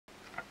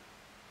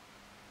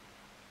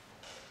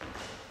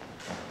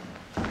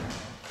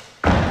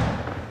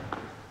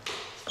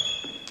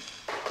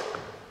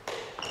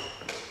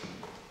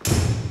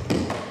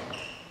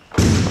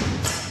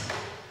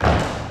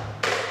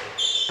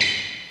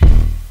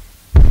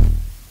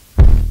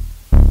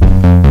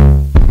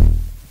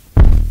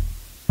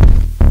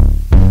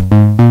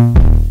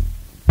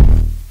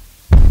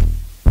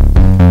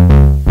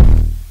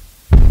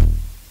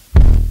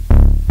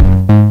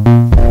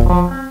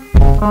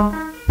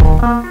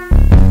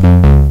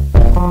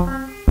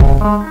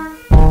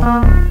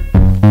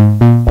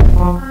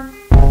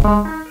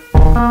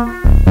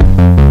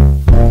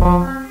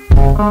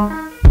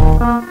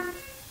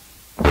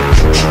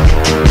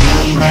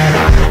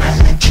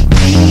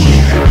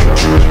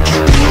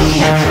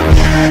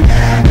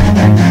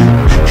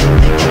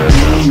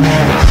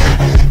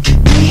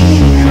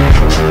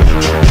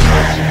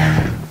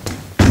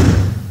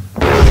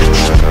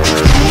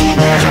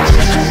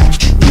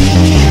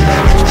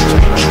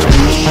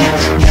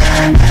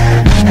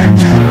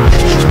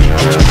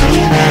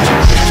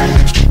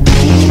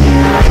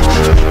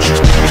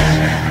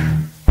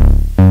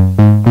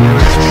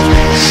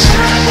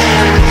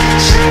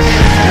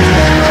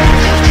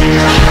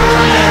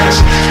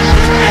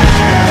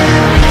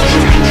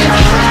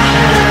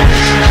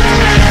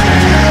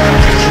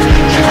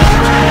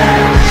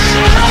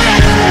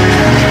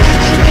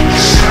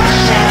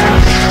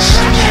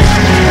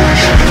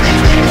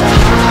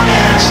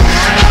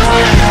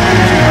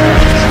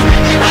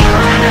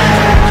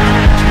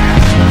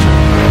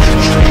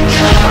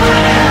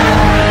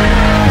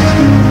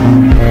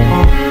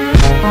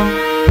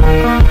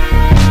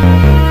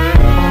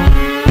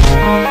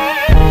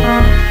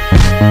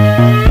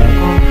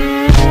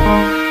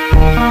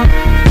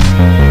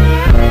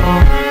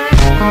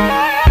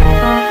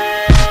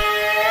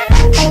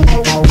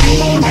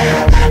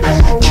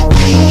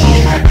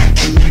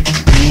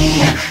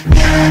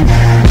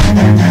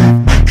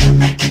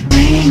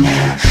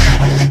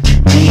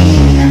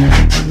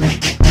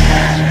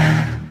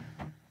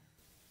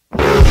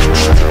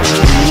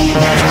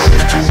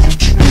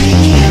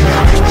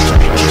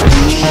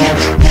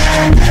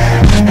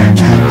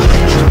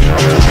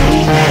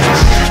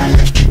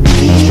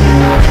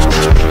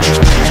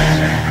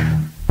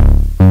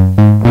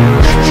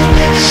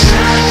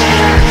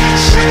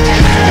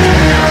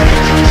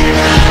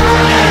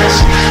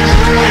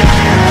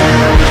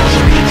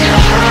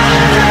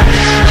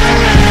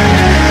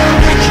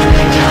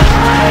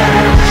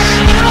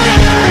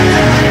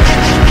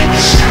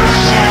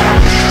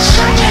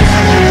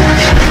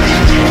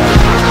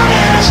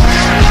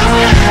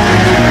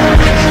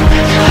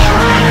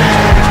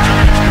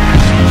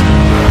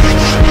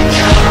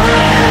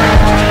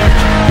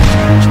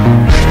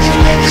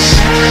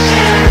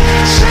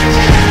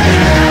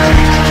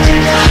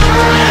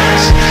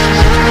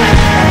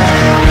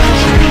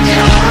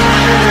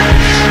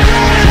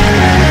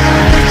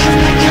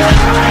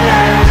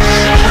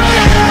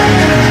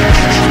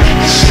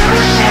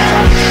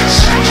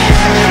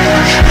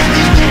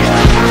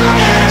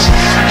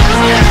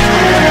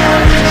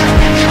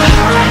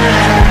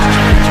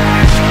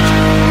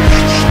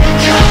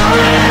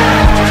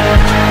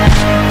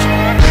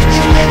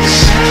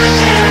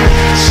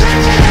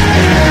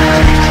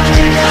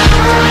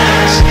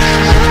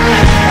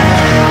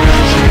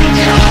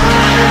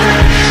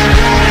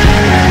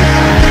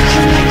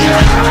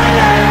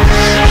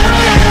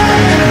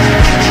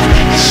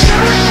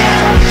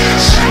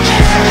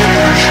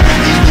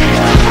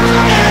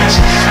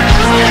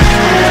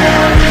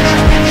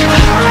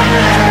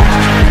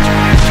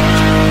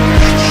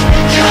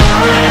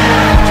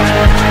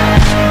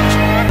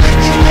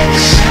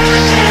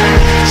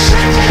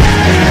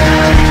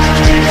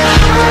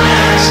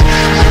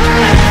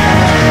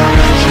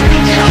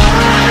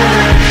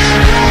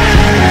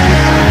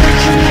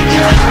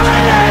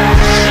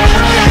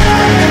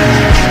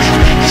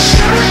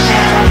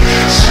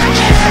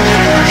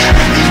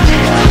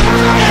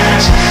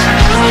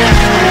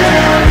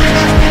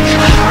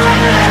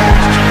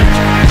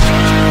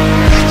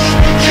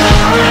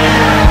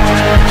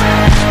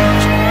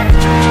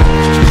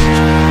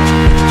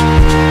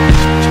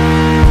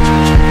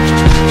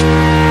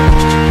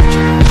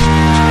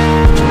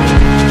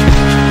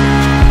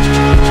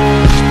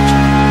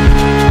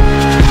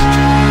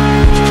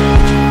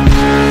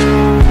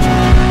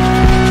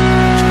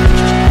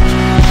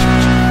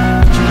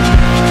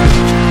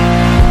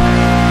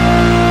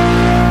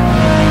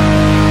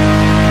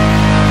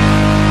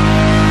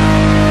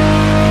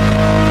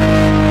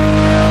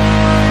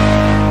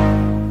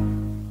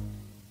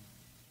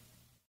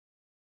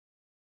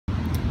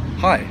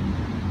Hi,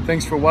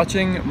 thanks for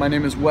watching. My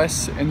name is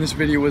Wes, and this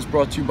video was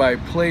brought to you by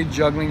Peden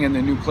Juggling and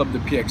the new club, the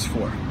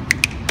PX4.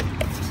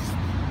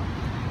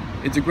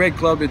 It's a great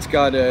club. It's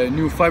got a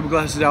new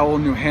fiberglass dowel,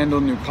 new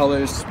handle, new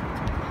colors.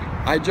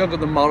 I juggle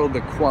the model,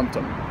 the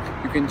Quantum.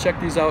 You can check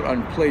these out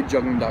on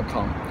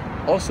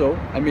playjuggling.com. Also,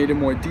 I made a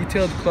more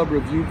detailed club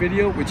review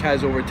video which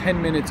has over 10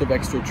 minutes of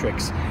extra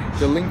tricks.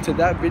 The link to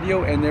that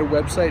video and their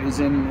website is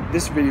in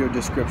this video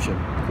description.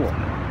 Cool.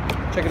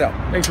 Check it out.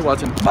 Thanks for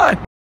watching.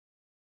 Bye!